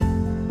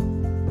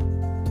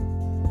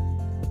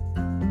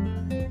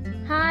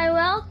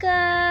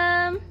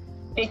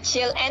to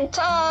Chill and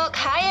Talk.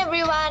 Hi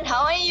everyone,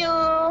 how are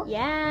you?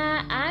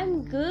 Yeah,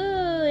 I'm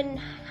good.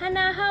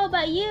 Hannah, how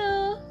about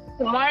you?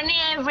 Good morning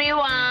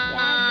everyone.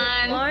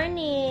 Yeah, good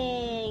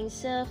morning.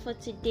 So for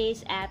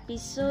today's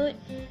episode,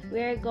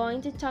 we're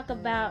going to talk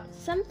about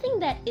something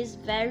that is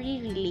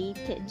very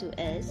related to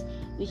us,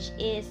 which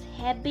is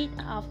habit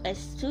of a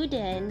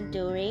student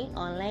during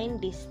online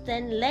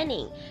distance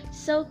learning.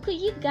 So could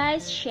you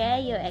guys share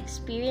your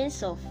experience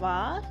so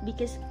far?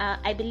 Because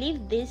I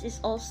believe this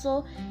is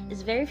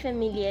very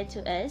familiar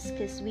to us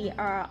because we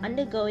are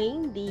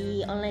undergoing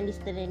the online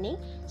distance learning.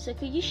 So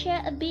could you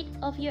share a bit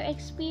of your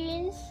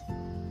experience?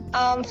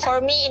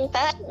 For me,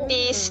 Intan,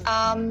 this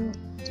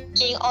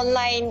in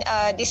online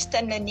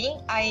distance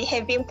learning, I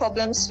having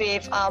problems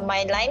with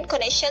my line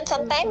connection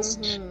sometimes.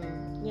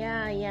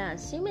 Yeah.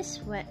 Same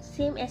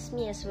as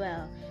me as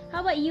well.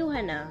 How about you,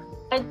 Hannah?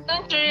 I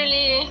don't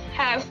really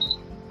have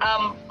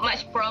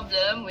much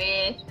problem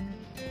with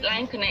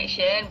line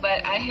connection,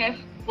 but I have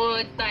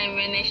poor time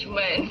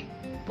management.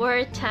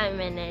 Poor time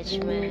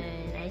management.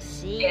 I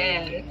see.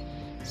 Yeah.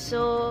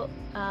 So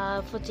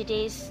for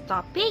today's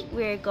topic,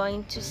 we're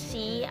going to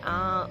see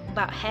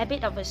about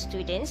habit of a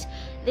students.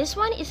 This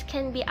one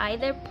can be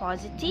either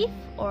positive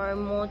or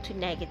more to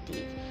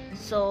negative.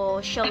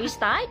 So shall we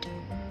start?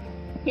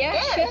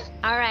 Yeah, sure.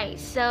 Alright,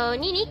 so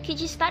Nini,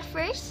 could you start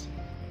first?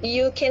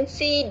 You can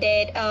see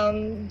that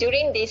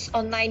during this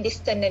online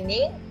distance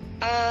learning,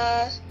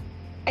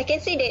 I can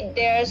see that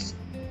there's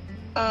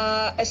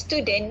a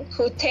student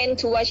who tend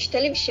to watch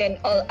television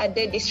or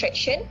other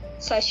distraction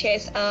such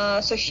as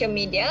social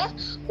media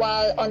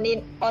while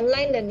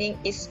online learning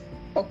is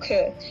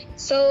occur.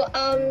 So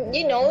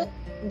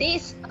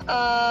this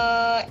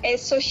as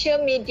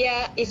social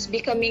media is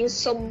becoming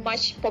so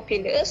much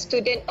popular,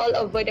 students all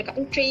over the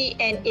country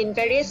and in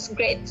various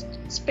grades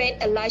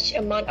spend a large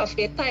amount of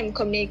their time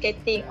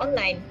communicating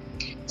online.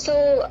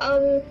 So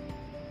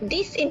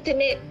this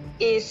internet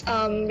is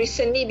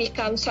recently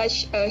become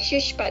such a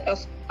huge part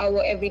of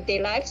our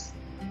everyday lives,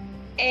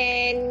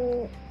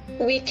 and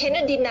we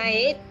cannot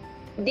deny it.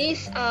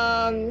 This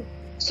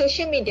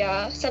social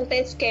media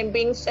sometimes can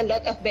bring a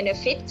lot of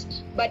benefits,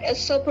 but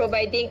also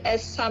providing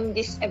us some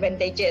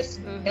disadvantages.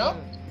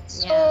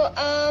 So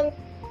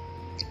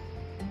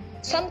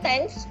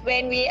sometimes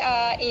when we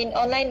are in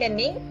online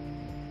learning,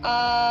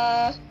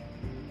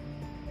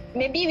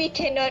 maybe we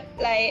cannot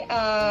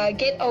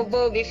get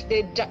over with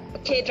the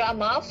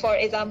K-drama, for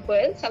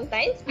example,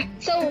 sometimes.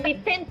 So we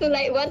tend to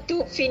want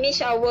to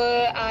finish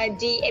our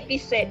the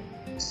episode.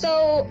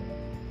 So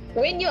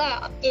when you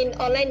are in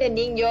online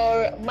learning,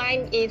 your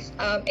mind is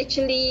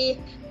actually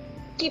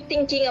keep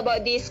thinking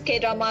about this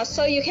K-drama.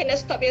 So you cannot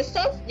stop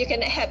yourself, you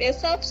cannot help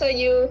yourself. So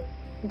you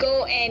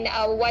go and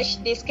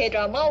watch this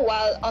K-drama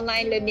while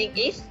online learning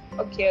is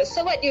okay.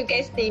 So what do you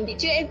guys think?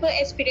 Did you ever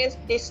experience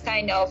this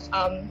kind of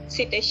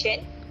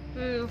situation?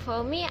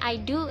 For me, I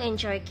do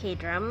enjoy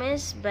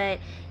K-dramas, but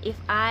if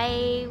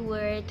I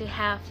were to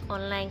have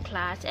online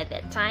class at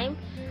that time,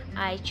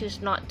 I choose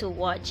not to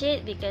watch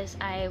it because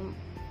I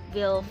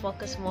will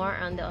focus more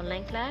on the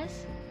online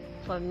class.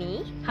 For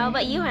me, how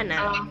about you,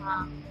 Hannah?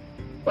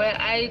 Well,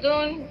 I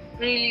don't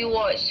really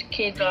watch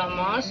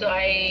K-drama, so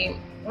I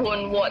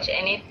won't watch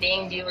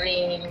anything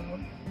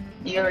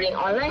during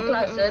online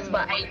classes.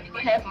 But I do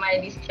have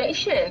my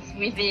distractions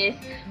with this,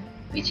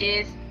 which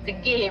is the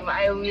game.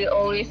 I will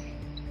always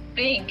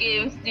play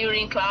games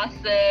during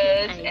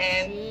classes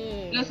and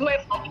lose my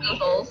focus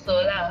also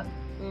lah.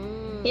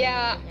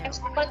 Yeah, I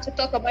want to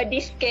talk about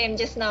this game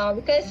just now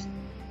because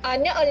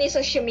not only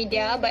social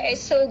media but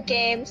also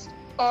games,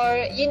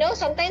 or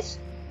sometimes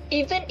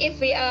even if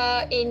we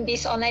are in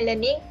this online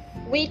learning,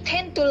 we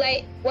tend to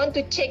want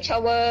to check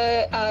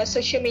our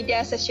social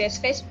media such as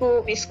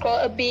Facebook. We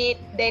scroll a bit,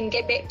 then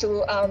get back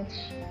to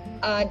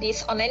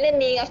this online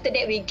learning. After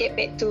that, we get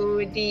back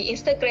to the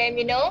Instagram.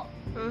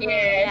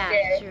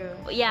 Yeah, true.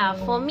 Yeah,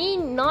 for me,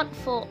 not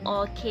for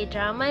all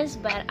K-dramas,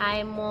 but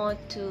I'm more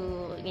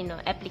to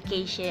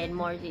application,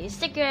 more to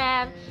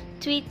Instagram,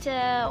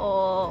 Twitter,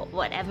 or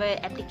whatever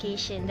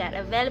application that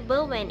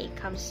available when it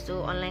comes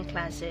to online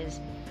classes.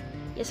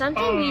 Yeah,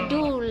 sometimes we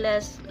do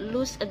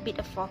lose a bit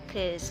of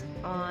focus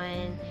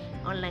on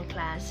online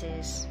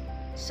classes.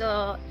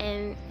 So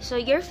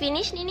you're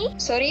finished, Nini?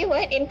 Sorry,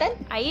 what, Intan?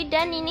 Are you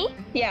done, Nini?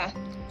 Yeah.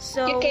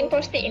 So you can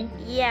proceed.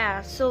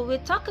 Yeah, so we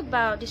talk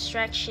about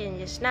distraction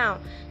just now.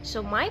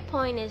 So my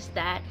point is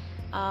that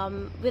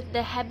with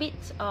the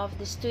habits of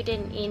the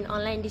student in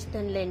online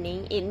distance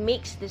learning, it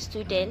makes the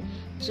student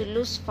to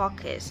lose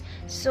focus.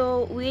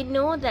 So we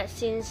know that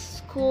since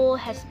school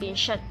has been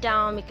shut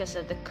down because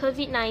of the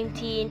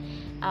COVID-19,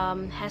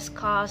 has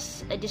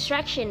caused a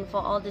distraction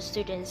for all the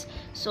students.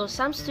 So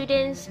some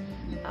students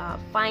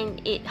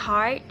find it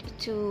hard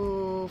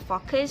to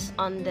focus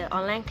on the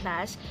online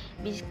class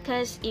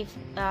because if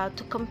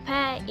to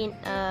compare in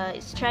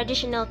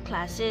traditional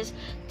classes,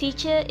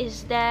 teacher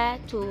is there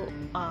to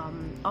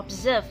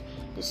observe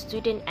the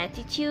student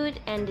attitude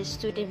and the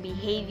student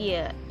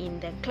behavior in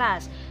the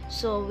class.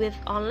 So with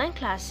online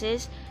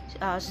classes,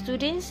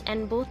 students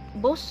and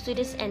both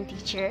students and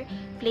teacher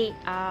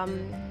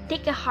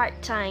take a hard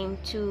time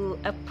to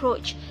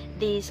approach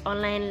this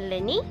online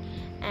learning,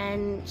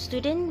 and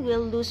student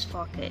will lose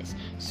focus.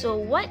 So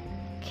what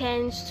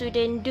can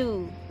student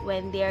do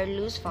when they are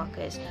lose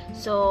focus?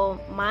 So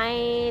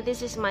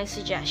this is my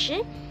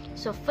suggestion.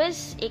 So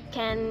first they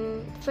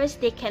can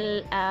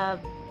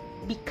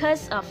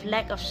because of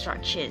lack of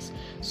structures.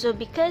 So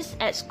because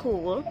at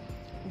school,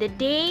 the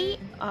day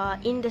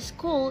in the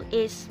school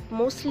is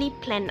mostly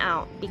planned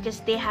out because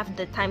they have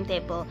the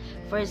timetable.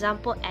 For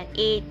example, at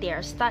 8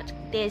 they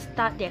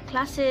start their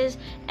classes,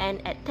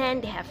 and at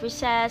 10 they have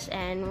recess,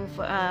 and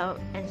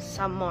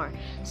some more.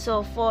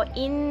 So for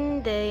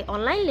in the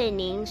online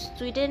learning,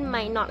 student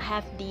might not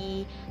have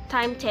the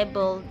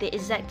timetable, the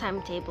exact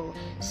timetable.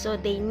 So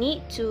they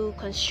need to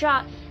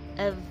construct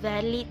a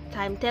valid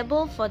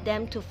timetable for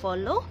them to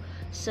follow,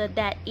 so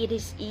that it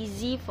is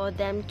easy for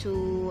them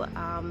to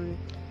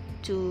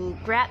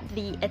grab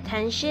the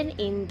attention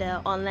in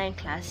the online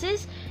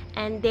classes,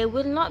 and they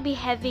will not be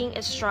having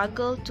a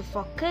struggle to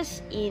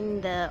focus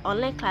in the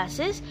online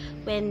classes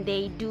when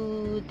they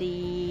do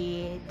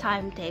the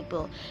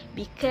timetable.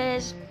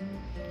 Because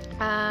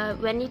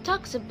when it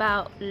talks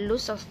about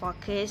loss of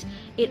focus,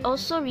 it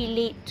also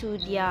relate to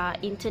their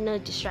internal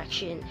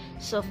distraction.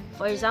 So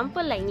for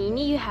example, like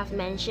Nini, you have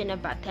mentioned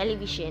about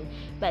television,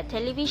 but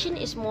television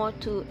is more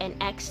to an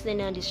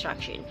external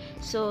distraction.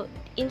 So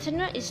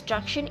internal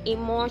distraction is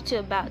more to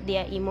about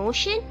their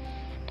emotion.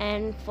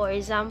 And for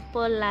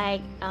example,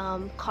 like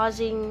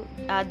causing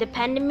the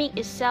pandemic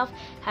itself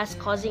has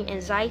causing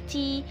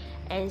anxiety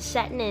and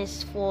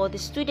sadness for the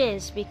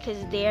students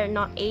because they are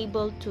not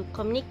able to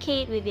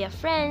communicate with their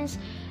friends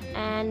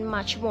and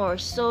much more.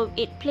 So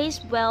it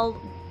plays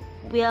well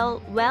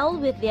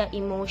with their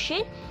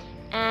emotion,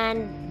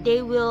 and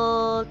they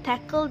will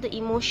tackle the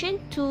emotion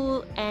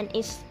to an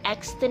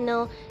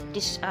external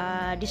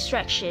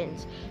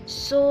distractions.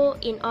 So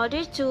in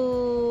order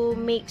to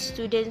make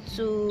students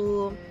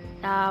to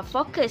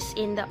focus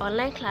in the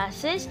online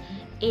classes,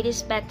 it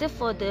is better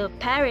for the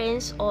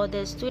parents or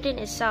the student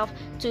itself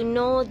to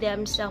know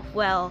themselves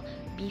well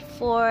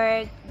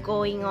before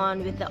going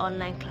on with the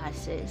online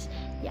classes.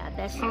 Yeah,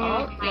 that's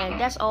all. Yeah,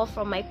 that's all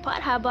from my part.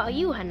 How about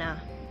you,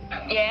 Hannah?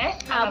 Yes,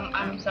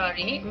 I'm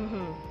sorry.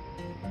 Mm-hmm.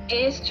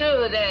 It's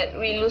true that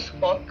we lose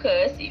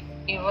focus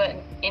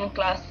even in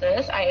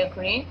classes. I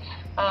agree.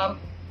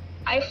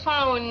 I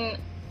found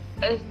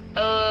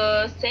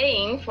a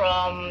saying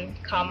from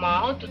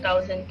Kamal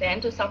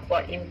 2010 to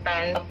support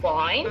Intan's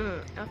point.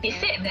 Okay. He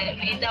said that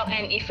without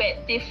an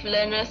effective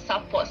learner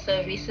support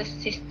services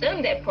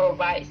system that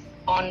provides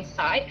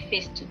on-site,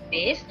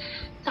 face-to-face,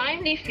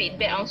 timely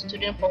feedback on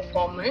student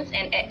performance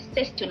and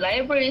access to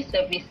library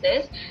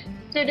services,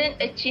 student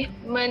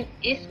achievement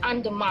is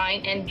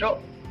undermined and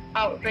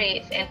dropout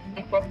rates and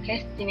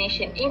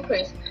procrastination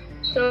increase.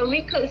 So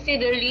we could see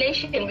the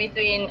relation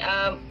between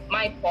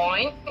my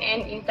point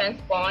and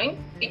Intan's point,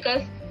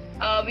 because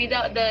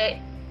without the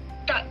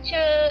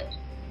structure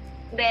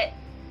that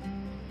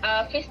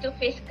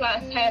face-to-face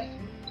class have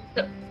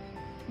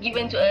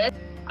given to us,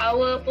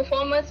 our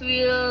performance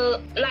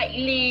will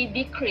likely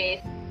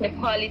decrease the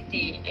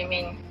quality. I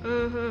mean.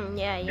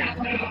 Yeah.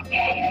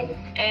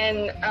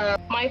 And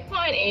my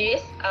point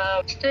is,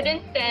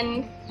 students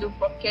tend to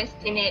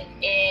procrastinate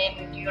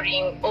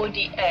during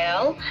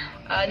ODL.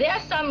 There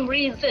are some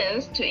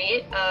reasons to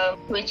it,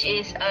 which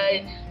is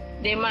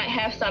they might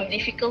have some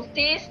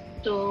difficulties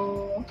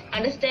to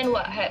understand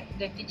what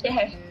the teacher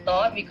has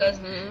taught, because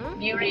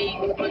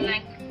during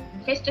online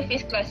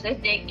face-to-face classes,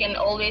 they can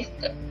always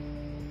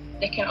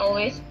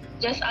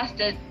just ask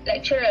the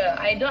lecturer,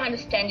 I don't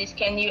understand this,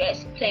 can you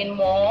explain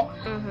more?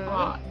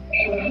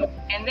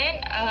 And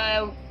then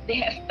they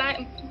have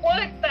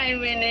poor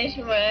time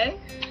management.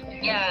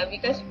 Yeah,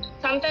 because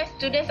sometimes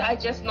students are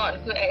just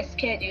not good at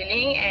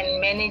scheduling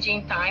and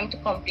managing time to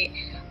complete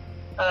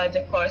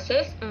the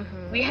courses.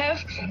 We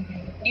have,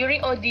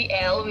 during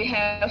ODL, we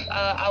have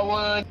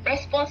our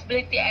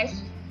responsibility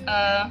as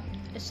a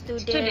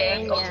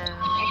student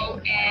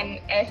also, and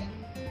as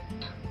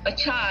a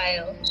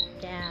child.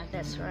 Yeah,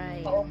 that's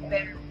right.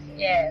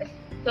 Yes.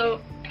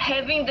 So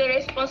having the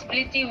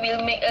responsibility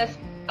will make us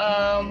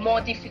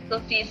more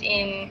difficulties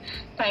in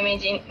time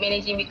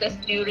managing, because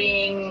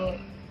during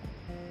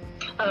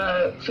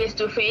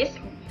face-to-face,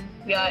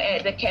 we are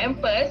at the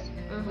campus,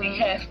 we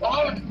have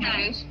all the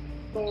time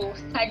to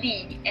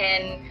study,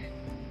 and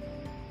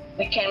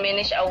we can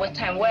manage our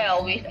time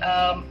well with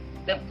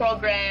the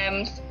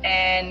programs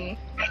and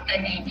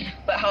study.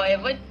 But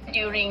however,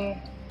 during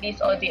this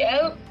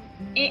ODL,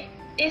 it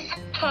is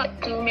hard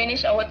to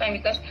manage our time,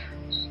 because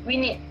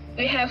we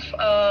have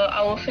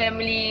our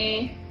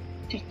family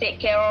to take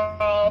care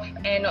of,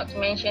 and not to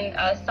mention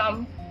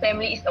some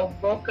family is a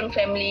broken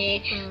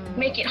family,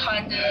 make it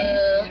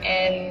harder.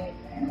 And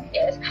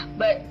yes,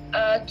 but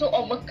to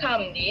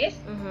overcome this,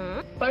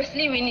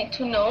 firstly we need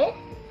to know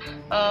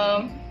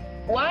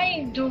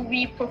why do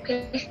we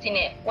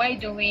procrastinate, why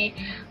do we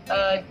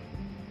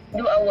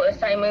do our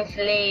assignments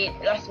late,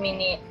 last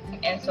minute,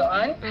 and so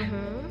on.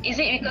 Mm-hmm. Is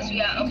it because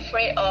we are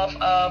afraid of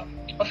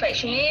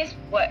perfectionists?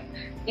 What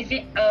is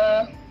it?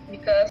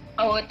 Because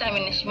our time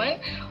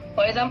management.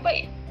 For example,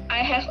 I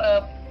have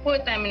a poor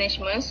time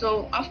management,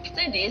 so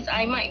after this,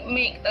 I might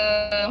make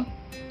a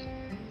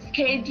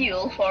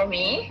schedule for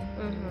me.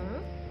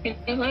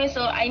 Mm-hmm.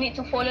 So I need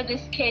to follow the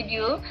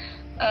schedule.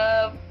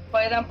 For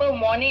example,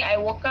 morning I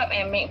woke up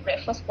and make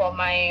breakfast for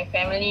my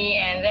family,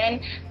 and then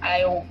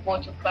I will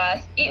go to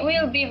class. It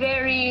will be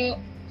very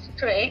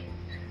strict,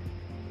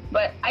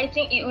 but I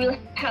think it will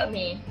help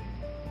me.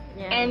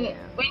 Yeah. And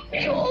we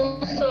need to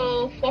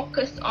also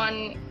focus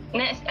on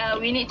next.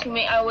 We need to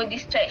make our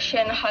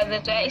distraction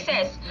harder to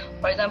access.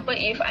 For example,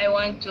 if I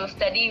want to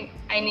study,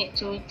 I need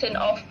to turn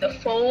off the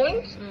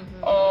phone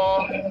Mm-hmm.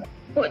 or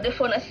put the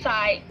phone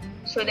aside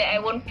so that I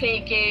won't play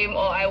game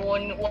or I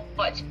won't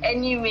watch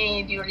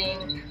anime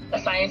during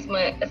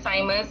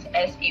assignments,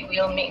 as it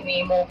will make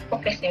me more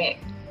procrastinate.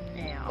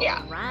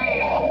 Yeah.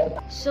 Right.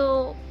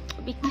 So,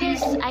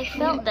 because I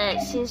felt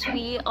that since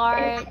we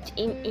are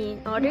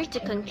in order to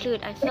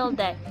conclude, I felt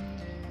that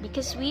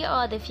because we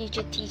are the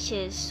future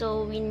teachers,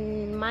 so we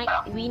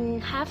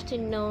have to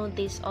know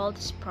all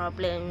these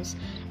problems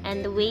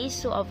and the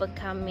ways to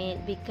overcome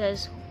it.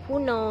 Because who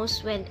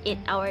knows, when it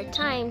our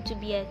time to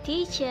be a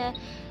teacher,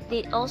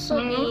 they also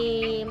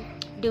be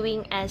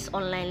doing as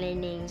online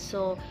learning.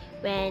 So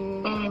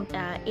when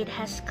it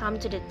has come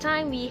to the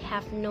time, we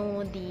have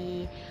know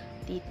the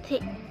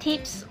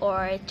tips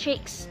or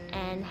tricks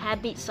and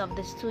habits of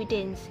the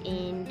students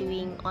in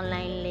doing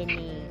online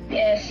learning.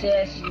 Yes.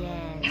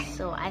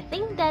 So I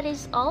think that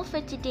is all for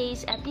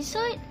today's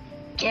episode.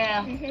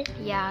 Yeah.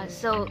 Yeah,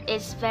 so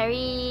it's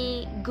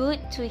very good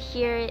to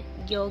hear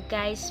your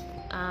guys'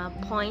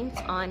 points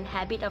on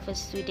habit of a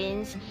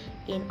students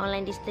in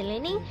online distance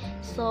learning.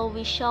 So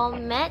we shall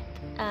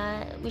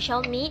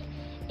meet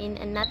in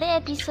another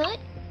episode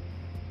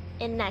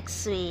in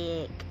next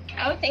week.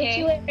 Okay. Thank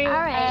you, everyone.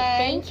 All right,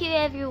 thank you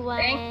everyone.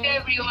 Thank you,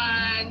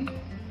 everyone.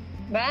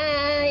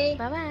 Bye.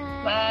 Bye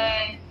bye.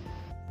 Bye.